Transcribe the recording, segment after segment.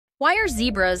Why are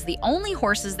zebras the only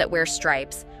horses that wear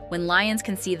stripes when lions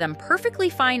can see them perfectly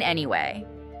fine anyway?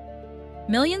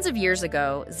 Millions of years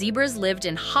ago, zebras lived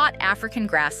in hot African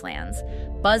grasslands,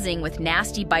 buzzing with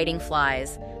nasty biting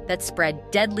flies that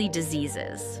spread deadly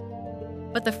diseases.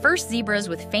 But the first zebras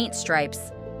with faint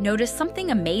stripes noticed something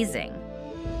amazing.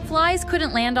 Flies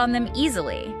couldn't land on them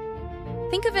easily.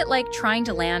 Think of it like trying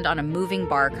to land on a moving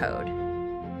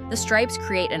barcode. The stripes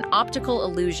create an optical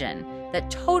illusion that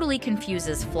totally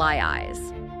confuses fly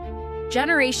eyes.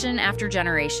 Generation after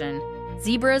generation,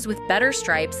 zebras with better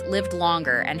stripes lived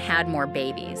longer and had more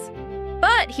babies.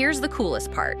 But here's the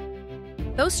coolest part.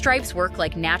 Those stripes work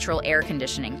like natural air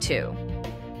conditioning too.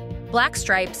 Black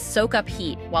stripes soak up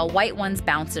heat while white ones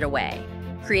bounce it away,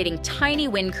 creating tiny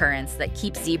wind currents that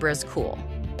keep zebras cool.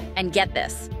 And get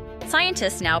this,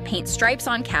 scientists now paint stripes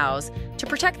on cows to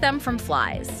protect them from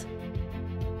flies.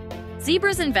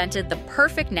 Zebras invented the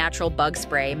perfect natural bug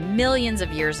spray millions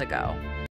of years ago.